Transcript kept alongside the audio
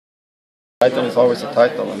Title is always a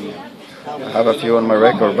title, and I have a few on my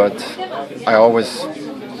record, but I always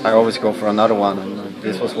go for another one, and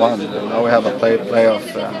this was one. And now we have a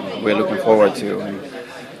playoff we're looking forward to, and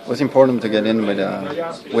it was important to get in with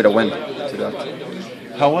a win to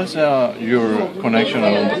that. How was your connection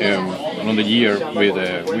along the year with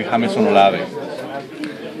Jameson Olave?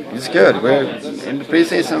 It's good. We're in the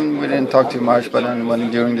preseason. We didn't talk too much, but then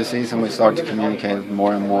during the season we started to communicate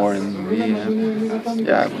more and more, and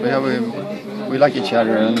we like each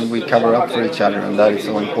other and we cover up for each other, and that is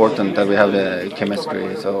so important that we have the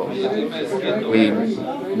chemistry. So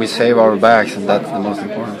we save our backs, and that's the most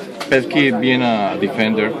important. Petke being a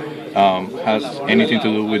defender has anything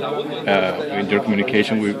to do with your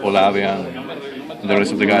communication with Olave and the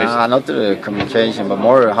rest of the guys? Nah, not the communication, but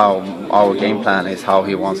more how our game plan is, how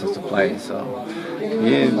he wants us to play. So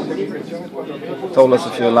he told us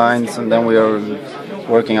a few lines, and then we are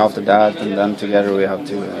working after that, and then together we have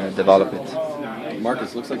to develop it.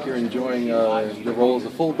 Markus, looks like you're enjoying your role as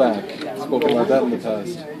a fullback. Spoken about that in the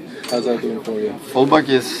past. How's that doing for you? Fullback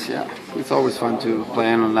is, it's always fun to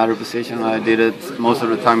play in another position. I did it most of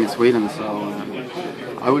the time in Sweden, so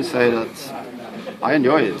I would say that I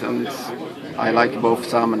enjoy it, and I like both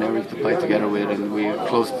Sam and Eric to play together with, and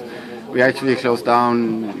we actually closed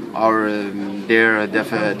down our their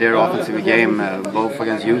offensive game both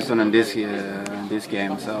against Houston and this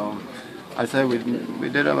game. So I'd say we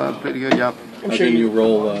did a pretty good job. How's your new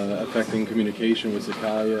role affecting communication with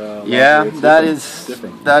Sakai?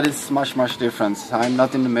 That is much different. I'm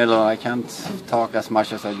not in the middle. I can't talk as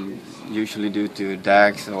much as I usually do to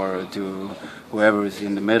Dax or to whoever is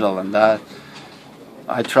in the middle, and that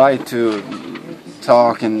I try to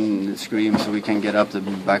talk and scream so we can get up the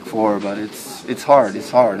back four, but it's hard,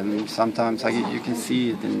 and sometimes you can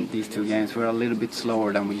see it in these two games. We're a little bit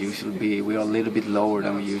slower than we usually be. We're a little bit lower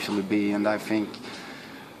than we usually be, and I think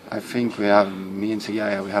we have, me and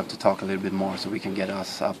Sigaya, we have to talk a little bit more so we can get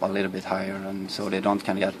us up a little bit higher, and so they don't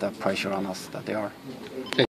can get that pressure on us that they are.